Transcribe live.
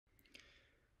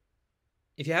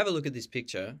if you have a look at this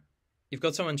picture, you've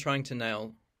got someone trying to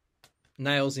nail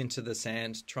nails into the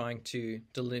sand, trying to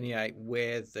delineate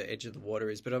where the edge of the water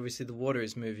is. But obviously the water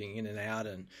is moving in and out.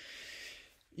 And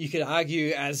you could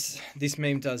argue, as this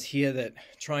meme does here, that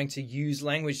trying to use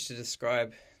language to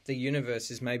describe the universe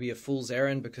is maybe a fool's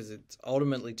errand because it's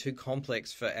ultimately too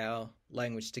complex for our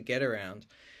language to get around.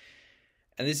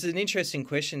 And this is an interesting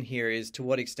question here, is to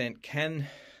what extent can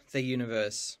the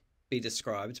universe be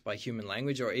described by human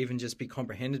language, or even just be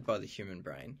comprehended by the human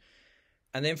brain?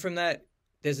 And then from that,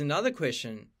 there's another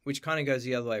question which kind of goes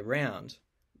the other way around,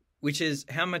 which is,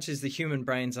 how much is the human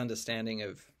brain's understanding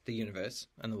of the universe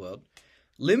and the world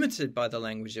limited by the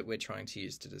language that we're trying to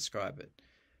use to describe it?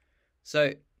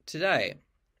 So today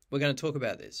we're going to talk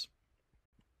about this.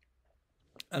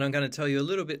 And I'm going to tell you a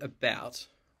little bit about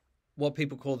what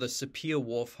people call the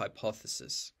Sapir-Whorf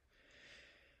hypothesis,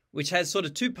 which has sort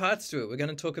of two parts to it. We're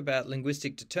going to talk about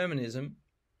linguistic determinism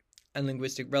and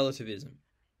linguistic relativism.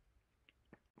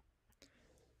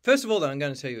 First of all, though, I'm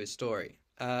going to tell you a story.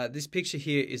 This picture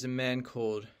here is a man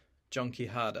called John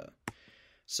Quijada.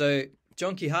 So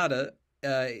John Quijada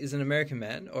is an American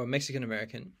man, or a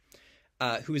Mexican-American,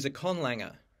 who is a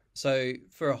conlanger. So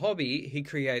for a hobby, he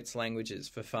creates languages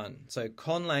for fun. So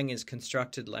conlang is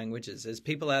constructed languages. There's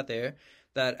people out there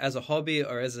that as a hobby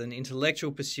or as an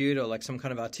intellectual pursuit or like some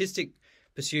kind of artistic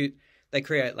pursuit, they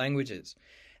create languages.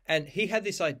 And he had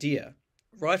this idea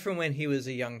right from when he was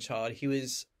a young child. He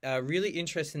was really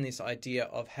interested in this idea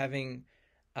of having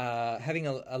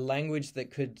a language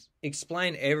that could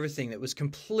explain everything, that was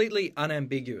completely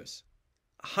unambiguous,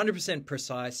 100%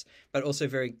 precise, but also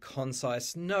very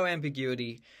concise, no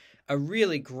ambiguity, a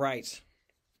really great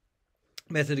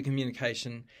method of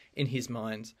communication in his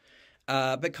mind,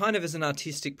 but kind of as an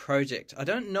artistic project. I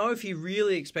don't know if he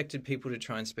really expected people to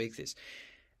try and speak this.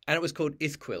 And it was called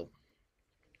Ithquil.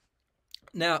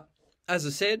 Now, as I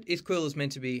said, Ithquil is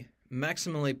meant to be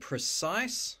maximally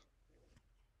precise,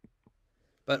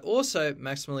 but also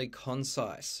maximally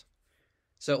concise.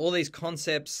 So all these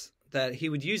concepts that he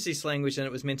would use this language, and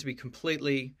it was meant to be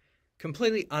completely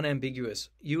unambiguous.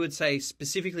 You would say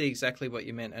specifically exactly what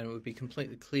you meant, and it would be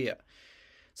completely clear.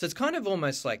 So it's kind of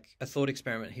almost like a thought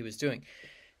experiment he was doing.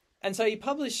 And so he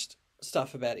published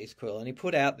stuff about Ithquil, and he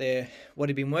put out there what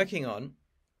he'd been working on.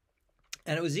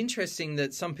 And it was interesting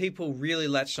that some people really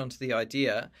latched onto the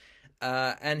idea,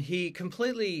 and he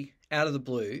completely, out of the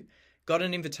blue, got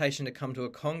an invitation to come to a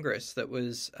congress that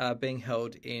was being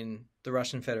held in the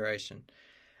Russian Federation.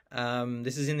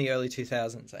 This is in the early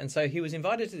 2000s. And so he was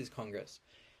invited to this congress,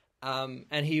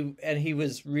 and he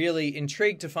was really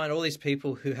intrigued to find all these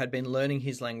people who had been learning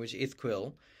his language,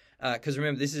 Ithquil, because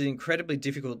remember, this is an incredibly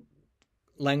difficult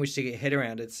language to get your head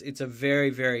around. It's a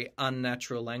very, very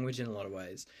unnatural language in a lot of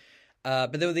ways.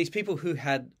 But there were these people who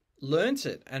had learnt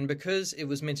it, and because it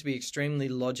was meant to be extremely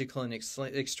logical and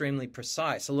extremely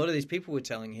precise, a lot of these people were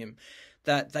telling him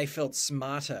that they felt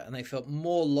smarter and they felt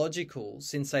more logical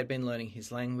since they'd been learning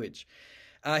his language.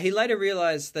 He later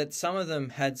realized that some of them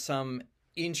had some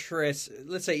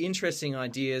interesting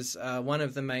ideas. One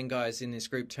of the main guys in this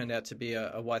group turned out to be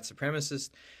a white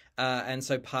supremacist, and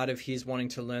so part of his wanting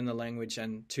to learn the language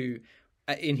and to,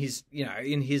 in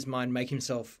his mind, make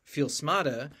himself feel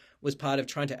smarter was part of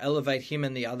trying to elevate him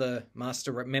and the other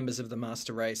members of the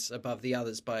master race above the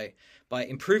others by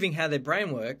improving how their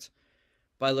brain worked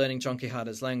by learning John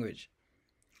Quijada's language.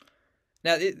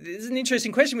 Now, there's an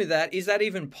interesting question with that. Is that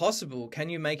even possible?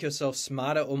 Can you make yourself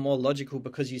smarter or more logical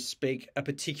because you speak a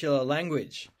particular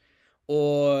language?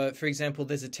 Or, for example,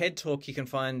 there's a TED Talk you can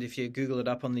find if you Google it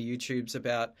up on the YouTubes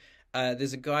about,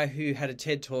 there's a guy who had a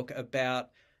TED Talk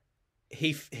about,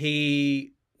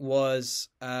 he was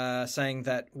saying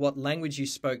that what language you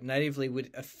spoke natively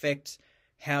would affect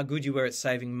how good you were at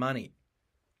saving money.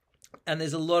 And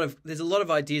there's a lot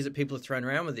of ideas that people have thrown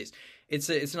around with this. It's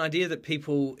an idea that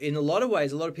people, in a lot of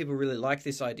ways, a lot of people really like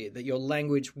this idea that your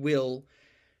language will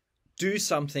do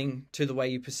something to the way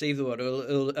you perceive the world.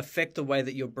 It'll affect the way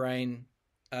that your brain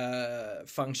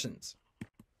functions.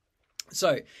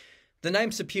 So the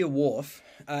name Sapir-Whorf,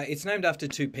 it's named after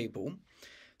two people.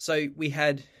 So we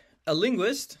had a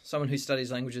linguist, someone who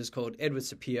studies languages, called Edward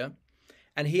Sapir,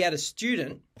 and he had a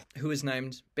student who was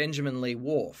named Benjamin Lee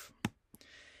Whorf.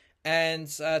 And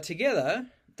together,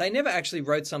 they never actually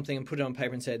wrote something and put it on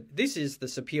paper and said, this is the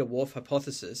Sapir-Whorf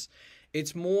hypothesis.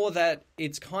 It's more that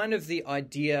it's kind of the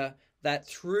idea that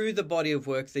through the body of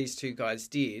work these two guys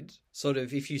did, sort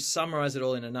of, if you summarize it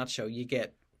all in a nutshell, you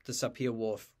get the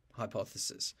Sapir-Whorf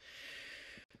hypothesis.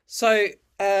 So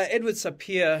Edward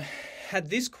Sapir had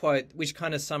this quote, which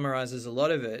kind of summarizes a lot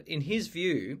of it. In his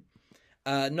view,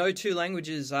 no two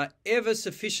languages are ever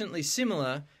sufficiently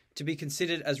similar to be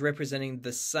considered as representing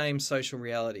the same social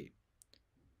reality.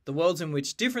 The worlds in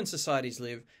which different societies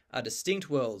live are distinct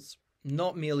worlds,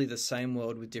 not merely the same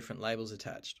world with different labels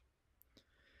attached.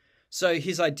 So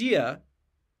his idea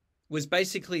was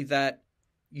basically that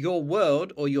your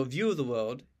world or your view of the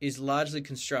world is largely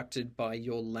constructed by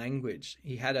your language.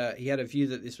 He had a view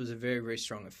that this was a very, very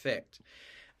strong effect.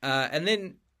 And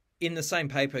then in the same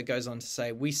paper, it goes on to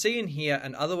say, we see and hear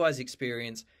and otherwise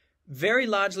experience very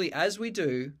largely as we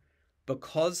do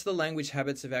because the language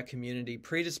habits of our community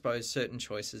predispose certain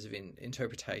choices of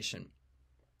interpretation.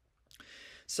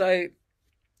 So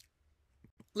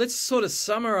let's sort of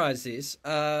summarize this.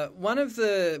 One of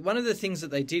the things that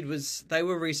they did was they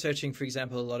were researching, for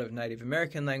example, a lot of Native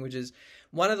American languages.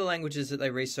 One of the languages that they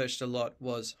researched a lot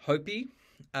was Hopi,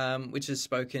 which is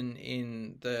spoken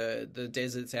in the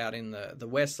deserts out in the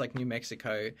west, like New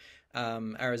Mexico,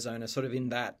 Arizona, sort of in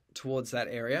that, towards that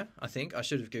area, I think. I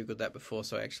should have Googled that before,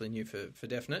 so I actually knew for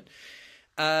definite.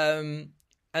 And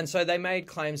so they made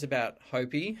claims about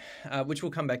Hopi, which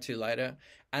we'll come back to later.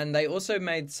 And they also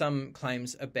made some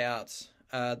claims about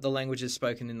the languages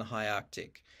spoken in the high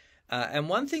Arctic. And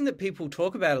one thing that people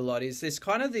talk about a lot is this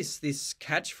kind of this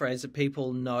catchphrase that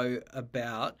people know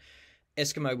about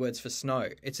Eskimo words for snow.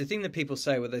 It's a thing that people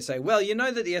say where they say, well, you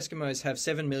know that the Eskimos have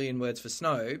 7 million words for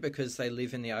snow because they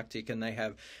live in the Arctic and they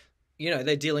have,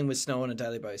 they're dealing with snow on a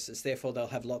daily basis. Therefore, they'll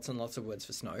have lots and lots of words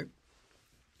for snow.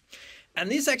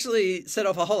 And this actually set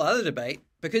off a whole other debate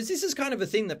because this is kind of a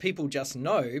thing that people just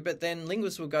know, but then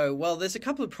linguists will go, well, there's a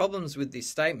couple of problems with this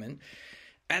statement,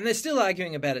 and they're still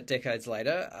arguing about it decades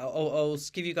later. I'll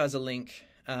give you guys a link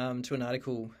to an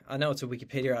article. I know it's a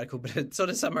Wikipedia article, but it sort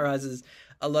of summarizes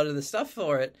a lot of the stuff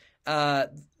for it.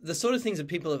 The sort of things that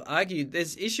people have argued,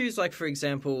 there's issues like, for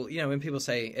example, when people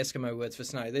say Eskimo words for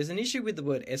snow, there's an issue with the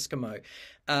word Eskimo,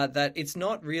 that it's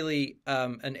not really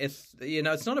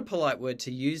it's not a polite word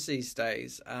to use these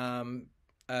days.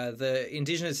 The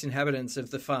indigenous inhabitants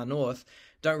of the far north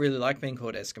don't really like being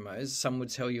called Eskimos. Some would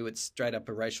tell you it's straight up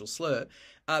a racial slur.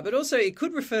 But also it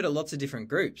could refer to lots of different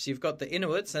groups. You've got the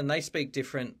Inuits, and they speak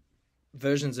different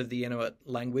versions of the Inuit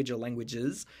language or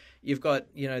languages. You've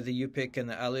got, the Yupik and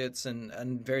the Aleuts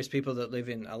and various people that live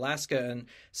in Alaska. And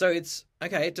so it's,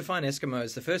 okay, define Eskimo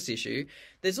is the first issue.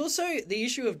 There's also the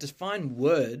issue of define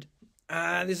word.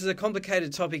 This is a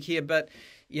complicated topic here, but,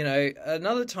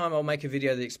 another time I'll make a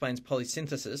video that explains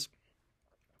polysynthesis,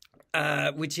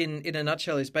 which in a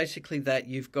nutshell is basically that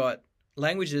you've got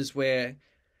languages where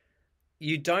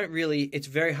you don't really, it's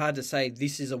very hard to say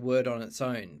this is a word on its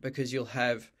own because you'll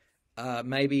have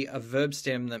maybe a verb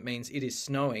stem that means it is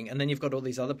snowing, and then you've got all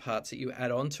these other parts that you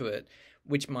add onto it,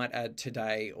 which might add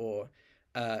today or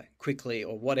quickly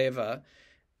or whatever,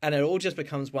 and it all just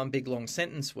becomes one big long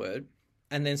sentence word.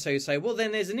 And then so you say, well,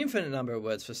 then there's an infinite number of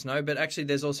words for snow, but actually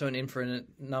there's also an infinite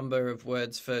number of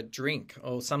words for drink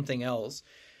or something else,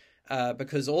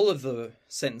 because all of the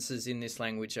sentences in this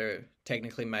language are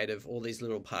technically made of all these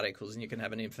little particles, and you can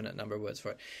have an infinite number of words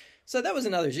for it. So that was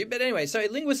another issue. But anyway, so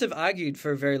linguists have argued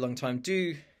for a very long time,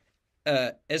 do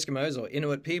Eskimos or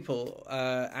Inuit people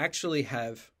actually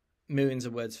have millions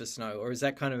of words for snow? Or is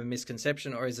that kind of a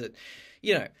misconception? Or is it,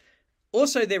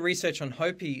 Also, their research on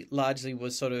Hopi largely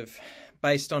was sort of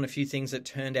based on a few things that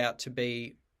turned out to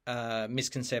be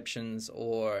misconceptions,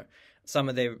 or some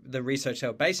of the research they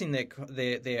were basing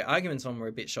their arguments on were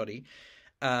a bit shoddy.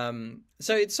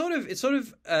 So it's sort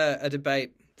of a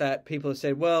debate that people have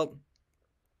said, well,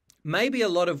 maybe a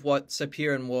lot of what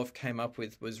Sapir and Whorf came up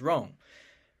with was wrong.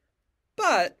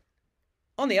 But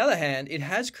on the other hand, it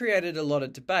has created a lot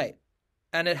of debate,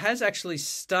 and it has actually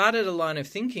started a line of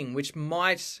thinking which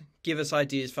might give us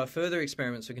ideas for further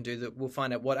experiments we can do that will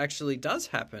find out what actually does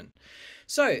happen.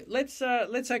 So let's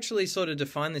actually sort of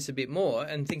define this a bit more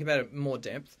and think about it in more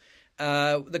depth.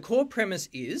 The core premise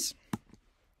is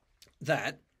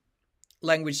that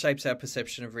language shapes our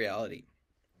perception of reality.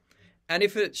 And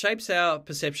if it shapes our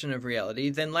perception of reality,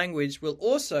 then language will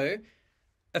also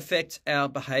affect our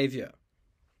behaviour.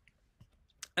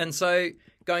 And so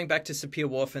going back to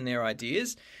Sapir-Whorf and their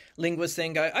ideas, linguists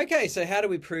then go, okay, so how do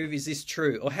we prove, is this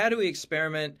true? Or how do we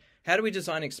experiment? How do we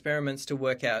design experiments to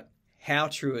work out how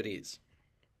true it is?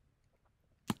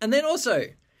 And then also,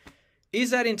 is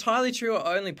that entirely true or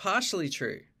only partially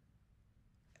true?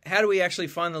 How do we actually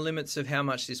find the limits of how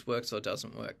much this works or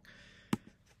doesn't work?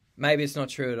 Maybe it's not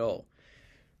true at all.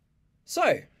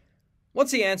 So,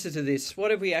 what's the answer to this?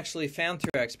 What have we actually found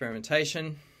through our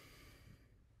experimentation?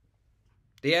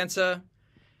 The answer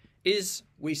is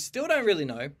we still don't really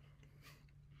know.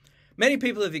 Many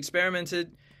people have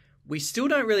experimented. We still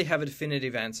don't really have a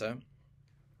definitive answer.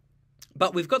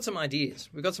 But we've got some ideas.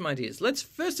 Let's,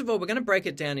 first of all, we're going to break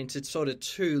it down into sort of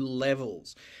two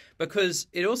levels, because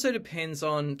it also depends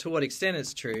on to what extent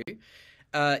it's true.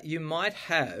 You might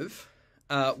have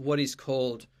what is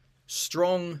called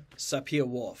strong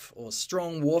Sapir-Whorf or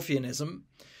strong Whorfianism,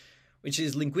 which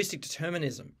is linguistic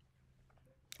determinism.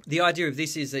 The idea of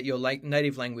this is that your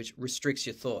native language restricts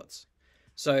your thoughts.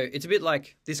 So it's a bit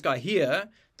like this guy here.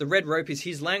 The red rope is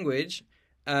his language.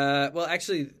 Well,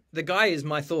 actually, the guy is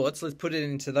my thoughts. Let's put it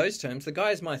into those terms. The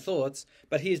guy is my thoughts,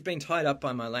 but he has been tied up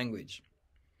by my language.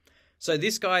 So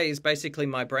this guy is basically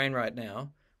my brain right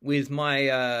now, with my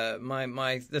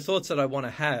the thoughts that I want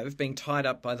to have being tied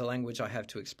up by the language I have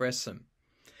to express them.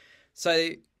 So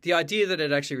the idea that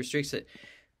it actually restricts it.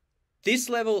 This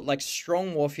level, like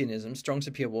strong Whorfianism, strong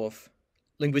Sapir-Whorf,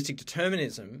 linguistic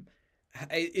determinism,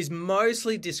 is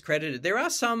mostly discredited. There are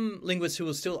some linguists who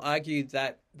will still argue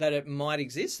that it might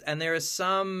exist, and there are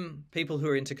some people who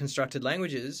are into constructed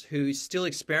languages who still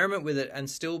experiment with it and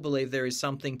still believe there is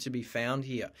something to be found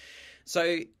here.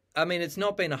 So, I mean, it's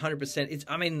not been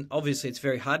 100%. Obviously, it's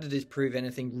very hard to disprove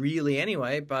anything really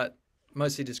anyway, but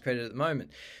mostly discredited at the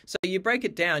moment. So you break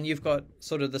it down, you've got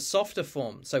sort of the softer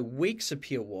form, so weak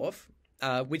Sapir-Whorf,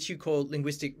 which you call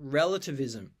linguistic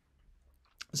relativism.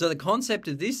 So the concept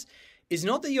of this is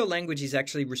not that your language is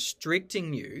actually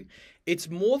restricting you, it's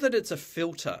more that it's a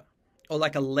filter or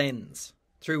like a lens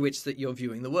through which that you're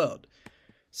viewing the world.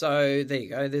 So there you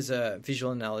go, there's a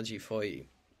visual analogy for you.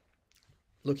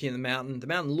 Looking at the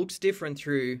mountain looks different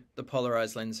through the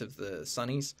polarized lens of the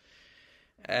sunnies.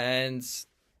 And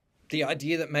the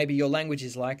idea that maybe your language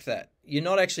is like that. You're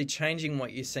not actually changing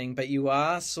what you're seeing, but you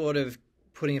are sort of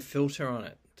putting a filter on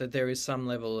it, that there is some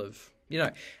level of,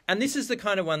 and this is the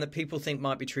kind of one that people think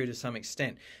might be true to some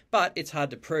extent, but it's hard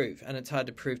to prove, and it's hard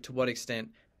to prove to what extent.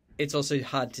 It's also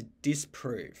hard to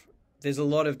disprove. There's a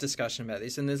lot of discussion about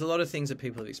this, and there's a lot of things that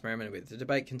people have experimented with. The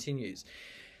debate continues.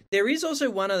 There is also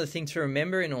one other thing to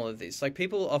remember in all of this. Like,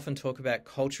 people often talk about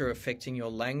culture affecting your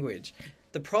language.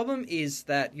 The problem is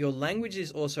that your language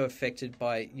is also affected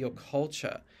by your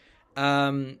culture.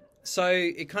 So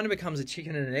it kind of becomes a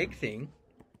chicken and an egg thing.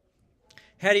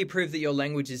 How do you prove that your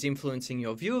language is influencing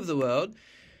your view of the world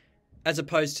as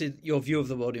opposed to your view of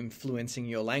the world influencing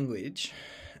your language?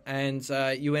 And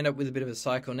you end up with a bit of a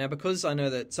cycle. Now, because I know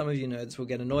that some of you nerds will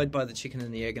get annoyed by the chicken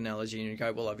and the egg analogy and you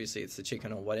go, well, obviously it's the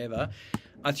chicken or whatever,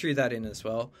 I threw that in as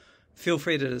well. Feel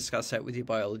free to discuss that with your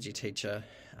biology teacher.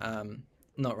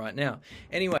 Not right now.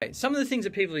 Anyway, some of the things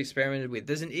that people have experimented with,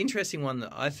 there's an interesting one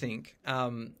that I think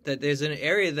that there's an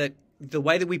area that the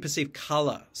way that we perceive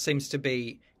colour seems to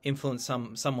be influenced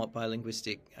somewhat by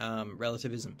linguistic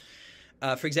relativism.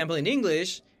 For example, in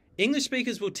English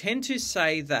speakers will tend to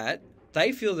say that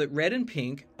they feel that red and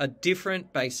pink are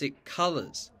different basic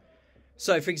colours.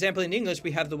 So, for example, in English,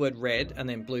 we have the word red and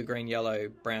then blue, green, yellow,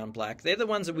 brown, black. They're the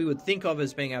ones that we would think of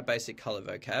as being our basic colour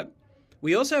vocab.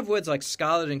 We also have words like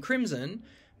scarlet and crimson,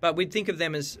 but we'd think of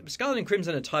them as scarlet and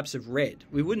crimson are types of red.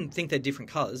 We wouldn't think they're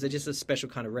different colours. They're just a special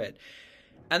kind of red.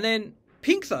 And then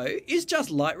pink, though, is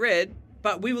just light red,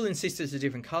 but we will insist it's a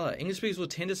different colour. English speakers will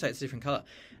tend to say it's a different colour.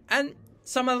 And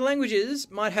some other languages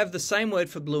might have the same word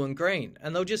for blue and green,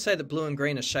 and they'll just say that blue and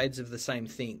green are shades of the same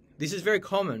thing. This is very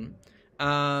common.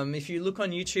 If you look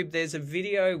on YouTube, there's a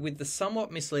video with the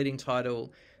somewhat misleading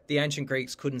title, The Ancient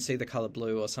Greeks Couldn't See the Colour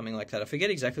Blue, or something like that. I forget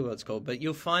exactly what it's called, but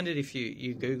you'll find it if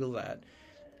you Google that.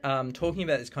 Talking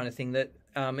about this kind of thing, that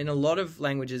in a lot of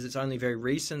languages, it's only very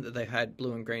recent that they've had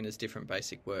blue and green as different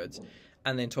basic words,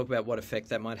 and then talk about what effect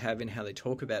that might have in how they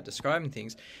talk about describing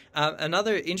things.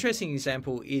 Another interesting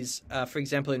example is, for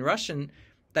example, in Russian,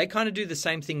 they kind of do the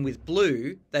same thing with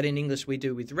blue that in English we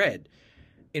do with red.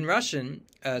 In Russian,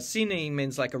 sini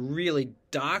means like a really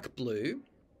dark blue,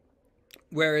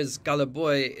 whereas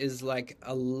goluboy is like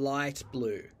a light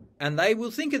blue. And they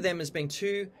will think of them as being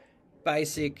two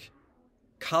basic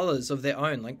colours of their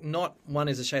own, like not one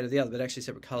is a shade of the other, but actually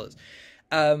separate colours.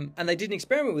 And they did an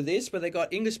experiment with this, where they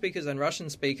got English speakers and Russian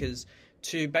speakers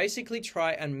to basically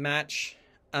try and match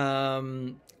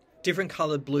different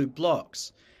coloured blue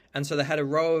blocks. And so they had a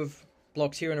row of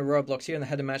blocks here and a row of blocks here, and they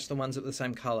had to match the ones that were the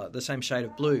same colour, the same shade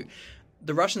of blue.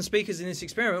 The Russian speakers in this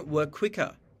experiment were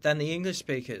quicker than the English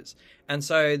speakers. And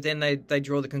so then they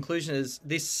draw the conclusion is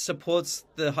this supports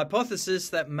the hypothesis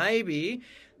that maybe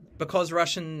because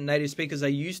Russian native speakers are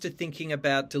used to thinking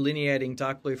about delineating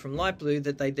dark blue from light blue,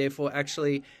 that they therefore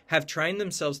actually have trained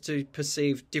themselves to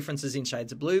perceive differences in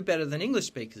shades of blue better than English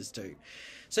speakers do.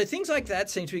 So things like that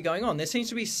seem to be going on. There seems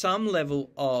to be some level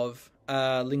of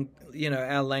our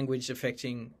language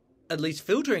affecting, at least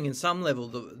filtering in some level,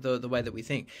 the way that we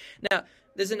think. Now,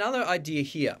 there's another idea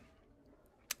here.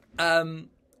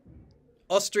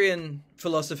 Austrian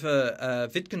philosopher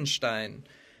Wittgenstein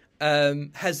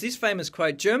has this famous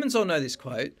quote. Germans all know this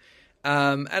quote,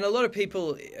 and a lot of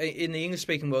people in the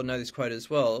English-speaking world know this quote as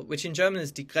well, which in German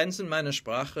is "Die Grenzen meiner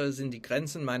Sprache sind die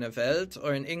Grenzen meiner Welt,"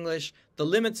 or in English, "The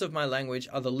limits of my language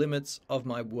are the limits of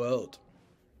my world."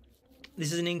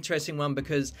 This is an interesting one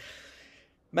because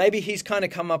maybe he's kind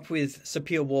of come up with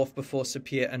Sapir-Whorf before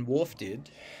Sapir and Whorf did.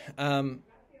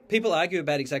 People argue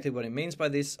about exactly what he means by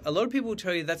this. A lot of people will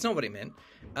tell you that's not what he meant,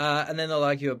 and then they'll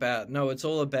argue about, no, it's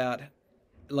all about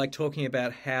like talking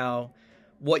about how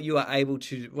what you are able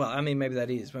to, well, I mean, maybe that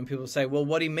is when people say, well,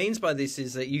 what he means by this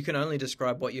is that you can only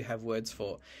describe what you have words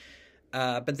for.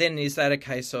 But then is that a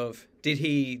case of, did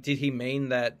he mean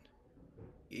that,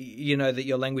 you know, that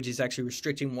your language is actually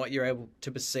restricting what you're able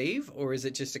to perceive? Or is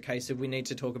it just a case of we need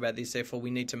to talk about this, therefore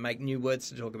we need to make new words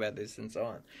to talk about this and so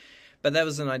on? But that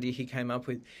was an idea he came up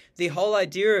with. The whole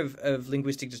idea of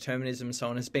linguistic determinism and so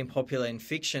on has been popular in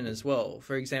fiction as well.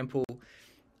 For example,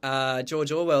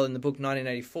 George Orwell in the book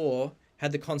 1984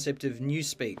 had the concept of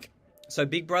newspeak. So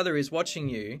Big Brother is watching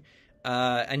you,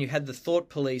 and you had the thought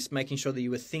police making sure that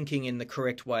you were thinking in the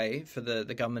correct way for the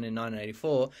government in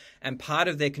 1984. And part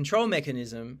of their control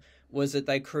mechanism was that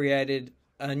they created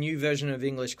a new version of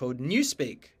English called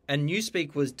newspeak. And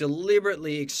newspeak was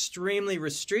deliberately extremely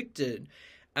restricted.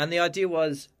 And the idea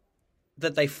was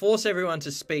that they force everyone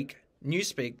to speak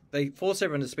newspeak. They force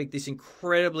everyone to speak this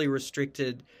incredibly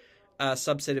restricted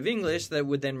subset of English that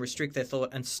would then restrict their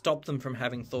thought and stop them from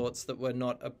having thoughts that were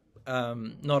not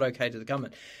okay to the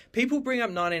government. People bring up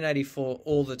 1984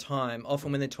 all the time,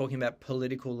 often when they're talking about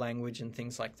political language and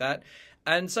things like that.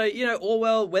 And so, you know,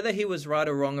 Orwell, whether he was right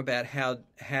or wrong about how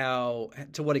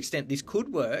to what extent this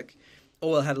could work,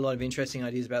 Orwell had a lot of interesting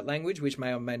ideas about language, which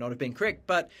may or may not have been correct.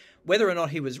 But whether or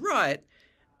not he was right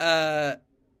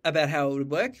about how it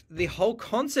would work, the whole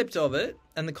concept of it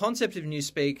and the concept of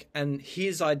newspeak and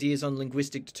his ideas on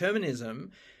linguistic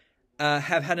determinism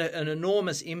have had an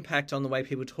enormous impact on the way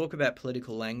people talk about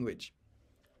political language.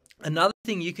 Another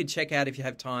thing you could check out if you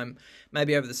have time,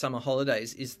 maybe over the summer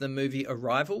holidays, is the movie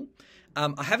Arrival.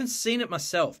 I haven't seen it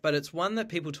myself, but it's one that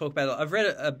people talk about. I've read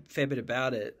a fair bit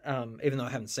about it, even though I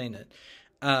haven't seen it.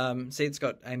 See, it's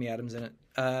got Amy Adams in it,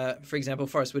 for example,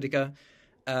 Forrest Whitaker.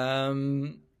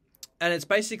 And it's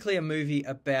basically a movie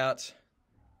about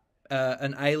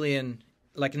an alien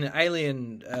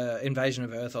invasion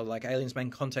of Earth, or like aliens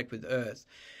making contact with Earth.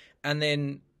 And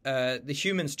then the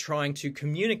humans trying to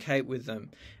communicate with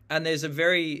them. And there's a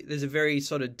very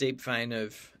sort of deep vein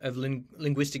of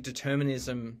linguistic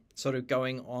determinism sort of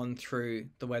going on through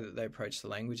the way that they approach the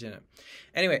language in it.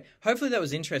 Anyway, hopefully that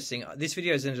was interesting. This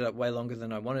video has ended up way longer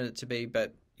than I wanted it to be,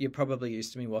 but you're probably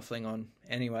used to me waffling on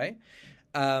anyway.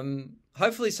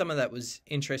 Hopefully some of that was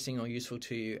interesting or useful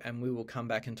to you, and we will come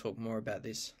back and talk more about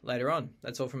this later on.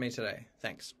 That's all from me today.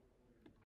 Thanks.